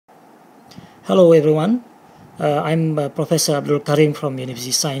Hello everyone, I'm Professor Karim from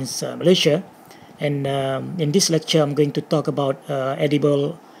Universiti Sains, Malaysia, and in this lecture I'm going to talk about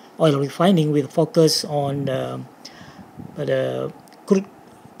edible oil refining with focus on the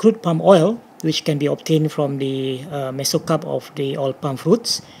crude palm oil, which can be obtained from the mesocarp of the oil palm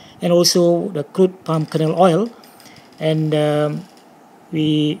fruits, and also the crude palm kernel oil. And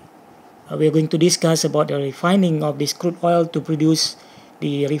we are going to discuss about the refining of this crude oil to produce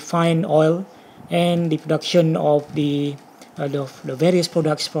the refined oil and the production of the various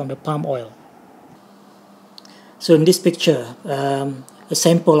products from the palm oil. So in this picture, a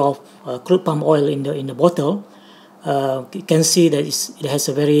sample of crude palm oil in the bottle. You can see that it has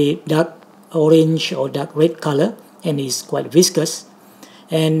a very dark orange or dark red color and is quite viscous.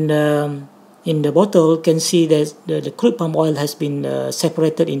 And in the bottle, you can see that the crude palm oil has been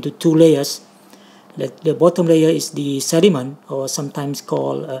separated into two layers. The bottom layer is the sediment, or sometimes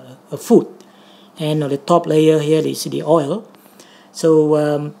called a food, and on the top layer here is the oil. So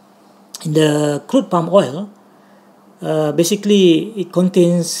in the crude palm oil, basically it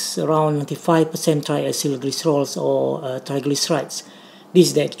contains around 95% triacylglycerols or triglycerides. This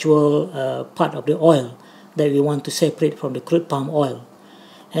is the actual part of the oil that we want to separate from the crude palm oil.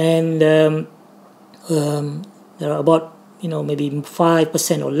 And there are about maybe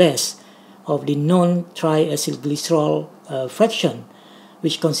 5% or less of the non-triacylglycerol fraction,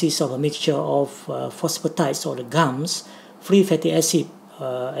 which consists of a mixture of phosphatides or the gums, free fatty acid,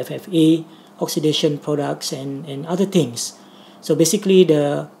 FFA, oxidation products, and other things. So basically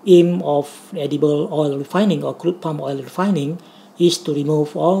the aim of edible oil refining or crude palm oil refining is to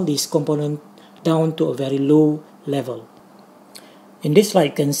remove all these components down to a very low level. In this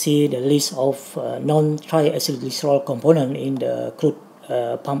slide, you can see the list of non-triacylglycerol component in the crude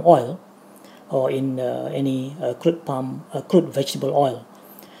palm oil, or in any crude vegetable oil.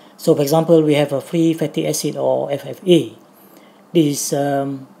 So for example, we have a free fatty acid or FFA. This is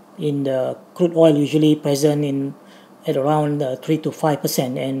in the crude oil usually present at around 3 to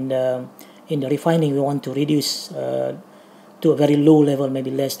 5%, and in the refining we want to reduce to a very low level, maybe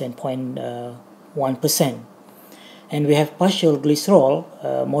less than 0.1%. And we have partial glycerol,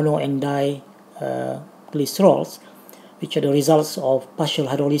 mono and diglycerols, which are the results of partial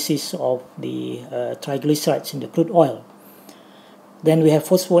hydrolysis of the triglycerides in the crude oil. Then we have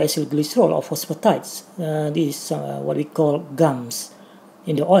phosphoacylglycerol or phosphatides. These are what we call gums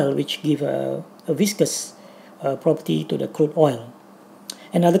in the oil, which give a viscous property to the crude oil.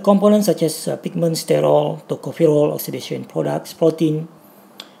 And other components such as pigment, sterol, tocopherol, oxidation products, protein,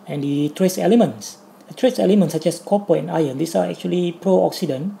 and the trace elements. The trace elements such as copper and iron, these are actually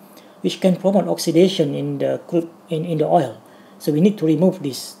pro-oxidant, which can promote oxidation in the crude in the oil. So we need to remove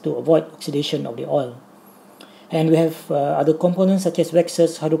this to avoid oxidation of the oil. And we have other components such as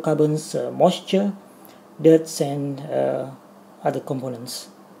waxes, hydrocarbons, moisture, dirts, and other components.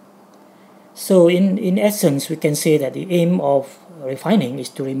 So in essence, we can say that the aim of refining is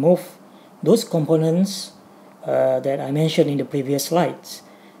to remove those components that I mentioned in the previous slides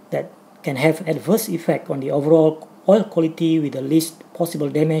that can have adverse effect on the overall oil quality with the least possible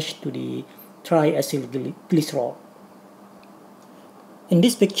damage to the triacylglycerol. In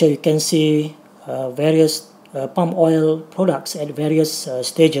this picture, you can see various palm oil products at various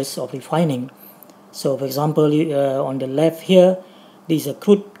stages of refining. So for example, on the left here, this is a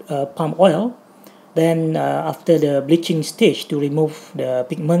crude palm oil. Then after the bleaching stage to remove the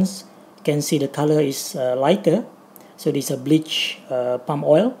pigments, you can see the color is lighter. So this is a bleached palm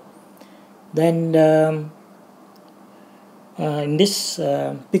oil. Then in this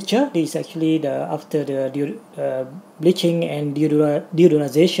picture, this is actually after the bleaching and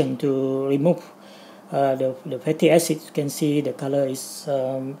deodorization to remove the fatty acids. You can see the color is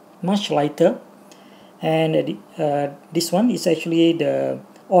much lighter. And this one is actually the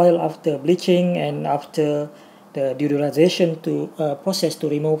oil after bleaching and after the deodorization to process to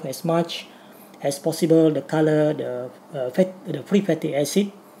remove as much as possible the color, the free fatty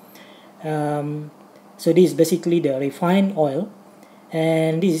acid. So this is basically the refined oil,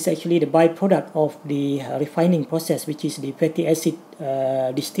 and this is actually the byproduct of the refining process, which is the fatty acid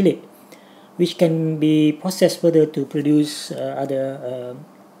distillate, which can be processed further to produce other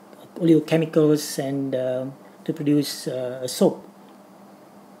oleochemicals and to produce a soap.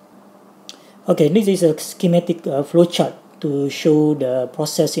 Okay, this is a schematic flowchart to show the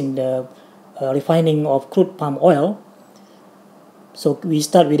process in the refining of crude palm oil. So we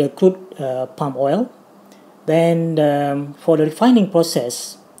start with the crude palm oil. Then for the refining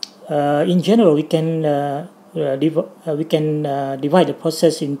process, in general, we can divide the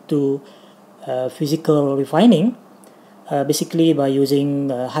process into physical refining, basically by using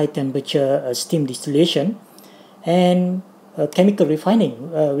high temperature steam distillation and chemical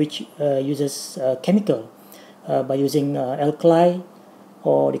refining, which uses chemical by using alkali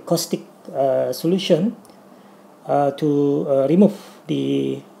or the caustic solution to remove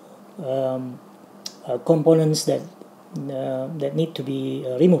the components that need to be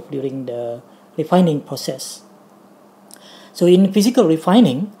removed during the refining process. So in physical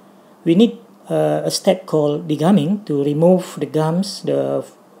refining, we need a step called degumming to remove the gums, the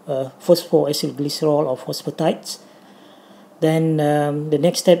phosphoracylglycerol or phosphatides. Then the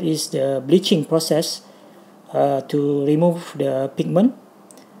next step is the bleaching process to remove the pigment,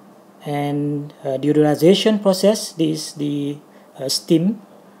 and deodorization process. This is the steam,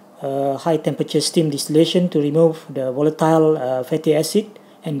 high temperature steam distillation to remove the volatile fatty acid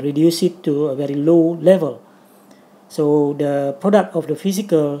and reduce it to a very low level. So the product of the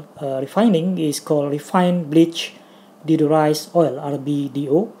physical refining is called refined bleach deodorized oil,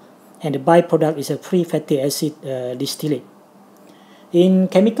 RBDO, and the byproduct is a free fatty acid distillate. In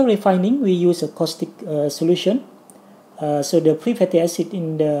chemical refining, we use a caustic solution. So the free fatty acid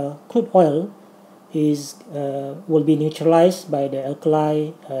in the crude oil will be neutralized by the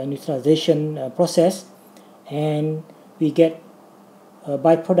alkali neutralization process, and we get a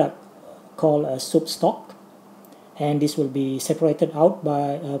byproduct called a soap stock, and this will be separated out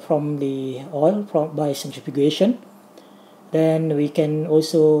from the oil by centrifugation. Then we can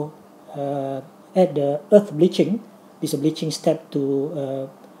also add the earth bleaching. This is a bleaching step to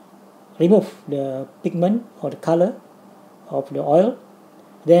remove the pigment or the color of the oil.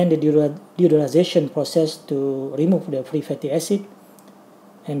 Then the deodorization process to remove the free fatty acid,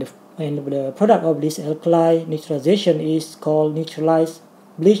 and the product of this alkali neutralization is called neutralized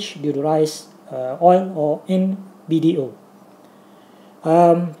bleach deodorized oil, or NBDO.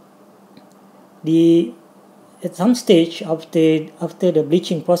 At some stage after the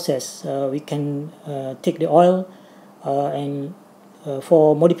bleaching process, we can take the oil and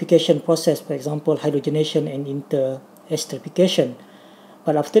for modification process, for example hydrogenation and interesterification.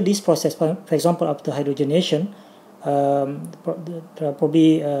 But after this process, for example after hydrogenation, there are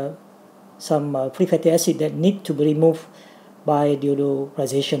probably some free fatty acid that need to be removed by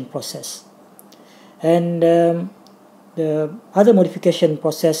deodorization process. And the other modification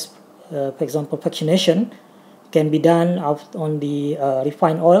process, for example fractionation, can be done on the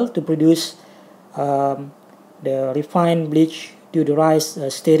refined oil to produce the refined bleach deodorized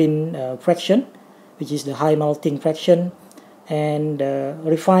styrene fraction, which is the high melting fraction, and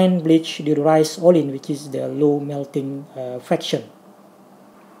refined bleach deodorized olein, which is the low melting fraction.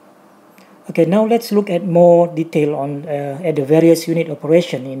 Okay, now let's look at more detail on at the various unit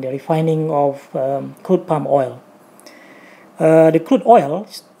operation in the refining of crude palm oil. The crude oil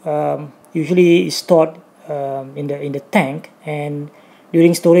usually is stored in the tank, and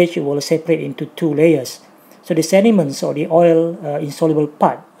during storage it will separate into two layers. So the sediments or the oil insoluble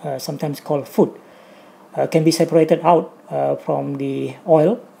part, sometimes called food, can be separated out from the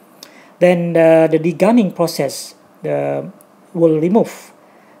oil. Then the degumming process will remove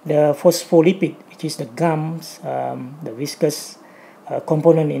the phospholipid, which is the gums, the viscous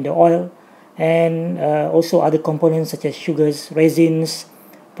component in the oil, and also other components such as sugars, resins,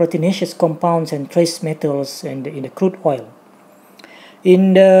 proteinaceous compounds, and trace metals in the crude oil.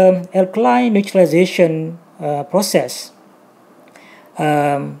 In the alkali neutralization process,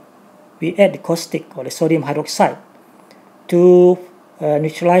 we add the caustic or the sodium hydroxide to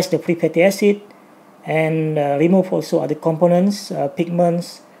neutralize the free fatty acid and remove also other components,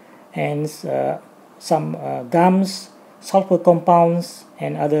 pigments, and some gums, sulfur compounds,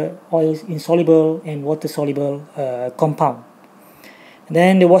 and other oil insoluble and water soluble compound.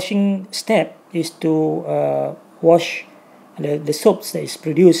 Then the washing step is to wash the soaps that is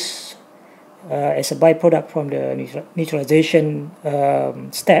produced as a byproduct from the neutralization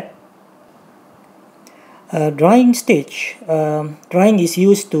step. Drying stage. Drying is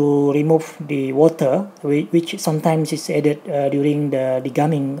used to remove the water, which sometimes is added during the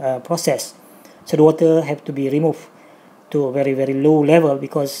degumming process. So the water have to be removed to a very, very low level,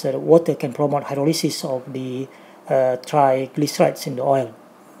 because water can promote hydrolysis of the triglycerides in the oil.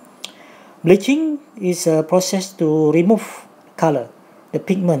 Bleaching is a process to remove color, the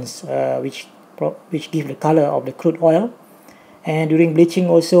pigments which give the color of the crude oil. And during bleaching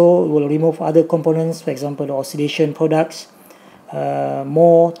also will remove other components, for example the oxidation products,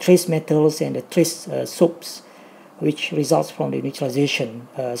 more trace metals, and the trace soaps, which results from the neutralization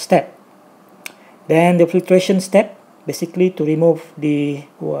step. Then the filtration step, basically to remove the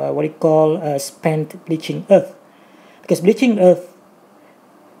what we call spent bleaching earth, because bleaching earth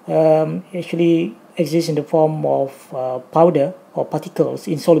actually exists in the form of powder or particles,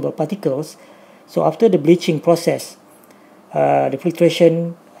 insoluble particles. So after the bleaching process, the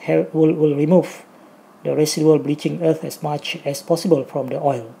filtration will remove the residual bleaching earth as much as possible from the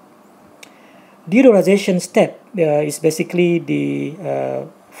oil. Deodorization step is basically the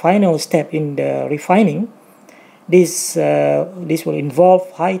final step in the refining. This will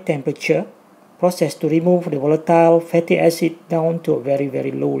involve high temperature process to remove the volatile fatty acid down to a very,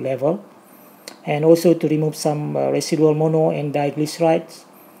 very low level, and also to remove some residual mono and diglycerides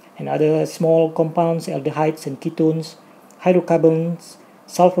and other small compounds, aldehydes and ketones, hydrocarbons,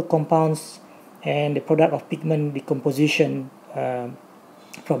 sulfur compounds, and the product of pigment decomposition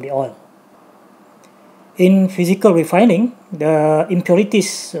from the oil. In physical refining, the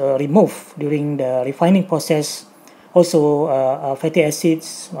impurities removed during the refining process also fatty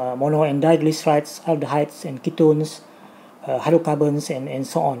acids, mono and diglycerides, aldehydes and ketones, hydrocarbons, and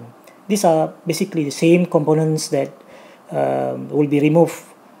so on. These are basically the same components that will be removed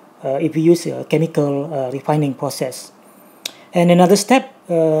if we use a chemical refining process. And another step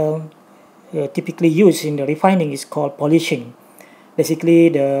typically used in the refining is called polishing. Basically,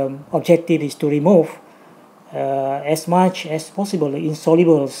 the objective is to remove as much as possible the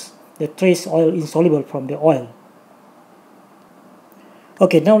insolubles, the trace oil insoluble from the oil.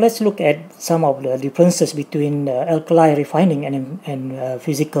 Okay, now let's look at some of the differences between alkali refining and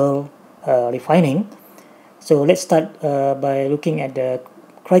physical refining. So let's start by looking at the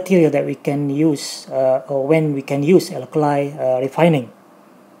criteria that we can use or when we can use alkali refining.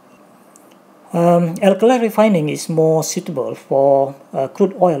 Alkali refining is more suitable for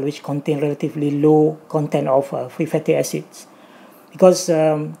crude oil which contain relatively low content of free fatty acids, because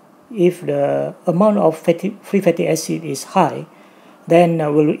if the amount of free fatty acid is high, then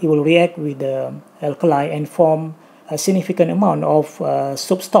it will react with the alkali and form a significant amount of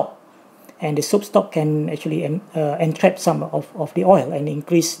soap stock, and the soap stock can actually entrap some of the oil and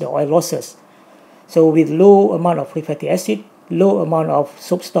increase the oil losses. So with low amount of free fatty acid, low amount of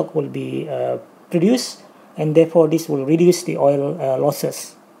soap stock will be produced, and therefore this will reduce the oil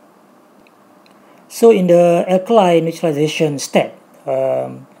losses. So in the alkali neutralization step,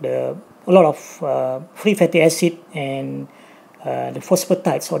 a lot of free fatty acid and the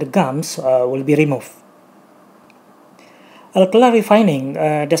phosphatides or the gums will be removed. Alkali refining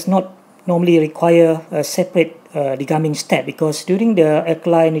does not normally require a separate degumming step, because during the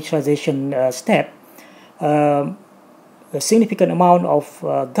alkali neutralization step, a significant amount of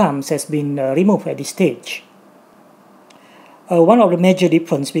gums has been removed at this stage. One of the major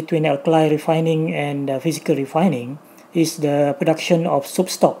differences between alkali refining and physical refining is the production of soap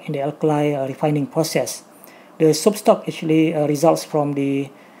stock in the alkali refining process. The soap stock actually results from the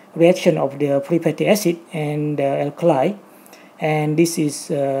reaction of the free fatty acid and the alkali, and this is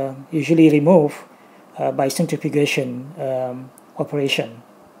usually removed by centrifugation operation.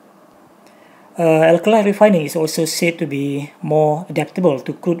 Alkali refining is also said to be more adaptable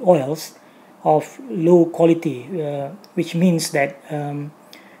to crude oils of low quality, which means that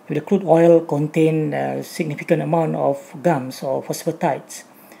if the crude oil contains a significant amount of gums or phosphatides,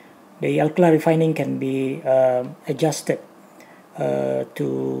 the alkali refining can be adjusted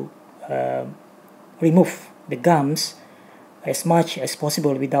to remove the gums as much as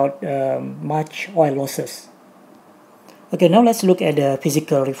possible without much oil losses. Okay, now let's look at the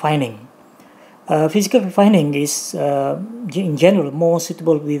physical refining. Physical refining is in general more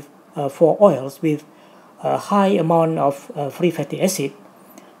suitable for oils with a high amount of free fatty acid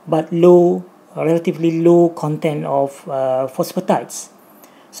but relatively low content of phosphatides.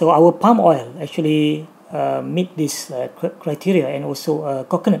 So our palm oil actually meet this criteria, and also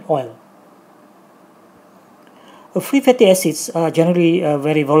coconut oil. Free fatty acids are generally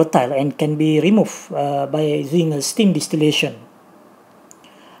very volatile and can be removed by using a steam distillation.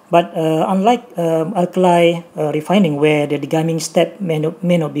 But unlike alkali refining, where the degumming step may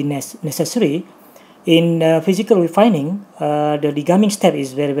not be necessary, in physical refining, the degumming step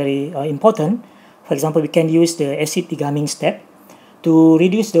is very, very important. For example, we can use the acid degumming step to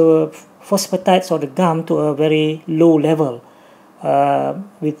reduce the phosphatides or the gum to a very low level,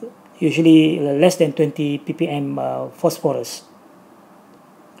 with usually less than 20 ppm phosphorus.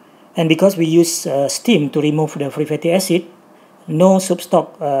 And because we use steam to remove the free fatty acid, no soap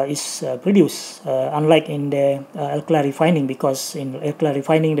stock is produced, unlike in the alkali refining, because in alkali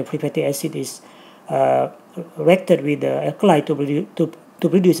refining the free fatty acid is reacted with the alkali to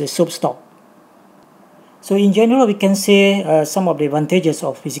produce a soap stock. So in general, we can say some of the advantages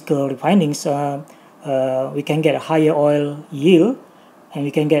of physical refinings. We can get a higher oil yield, and we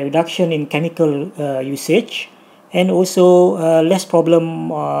can get reduction in chemical usage, and also less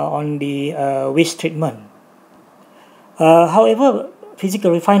problem on the waste treatment. However,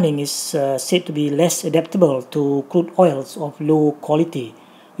 physical refining is said to be less adaptable to crude oils of low quality,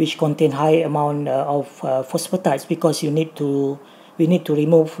 which contain high amount of phosphatides, because we need to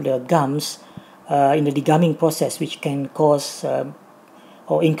remove the gums in the degumming process, which can cause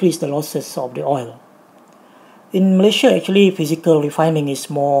or increase the losses of the oil. In Malaysia, actually, physical refining is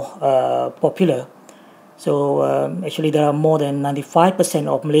more popular. So actually, there are more than 95%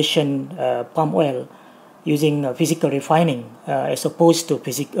 of Malaysian palm oil using physical refining as opposed to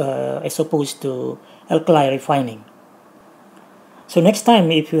alkali refining. So next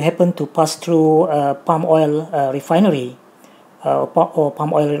time, if you happen to pass through a palm oil refinery or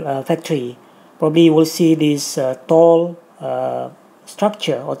palm oil factory, probably you will see this tall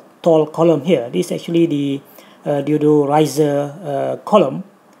structure or tall column here. This is actually the deodorizer column,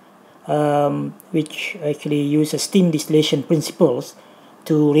 which actually uses steam distillation principles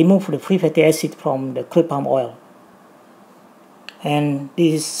to remove the free fatty acid from the crude palm oil. And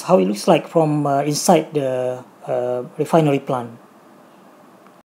this is how it looks like from inside the refinery plant.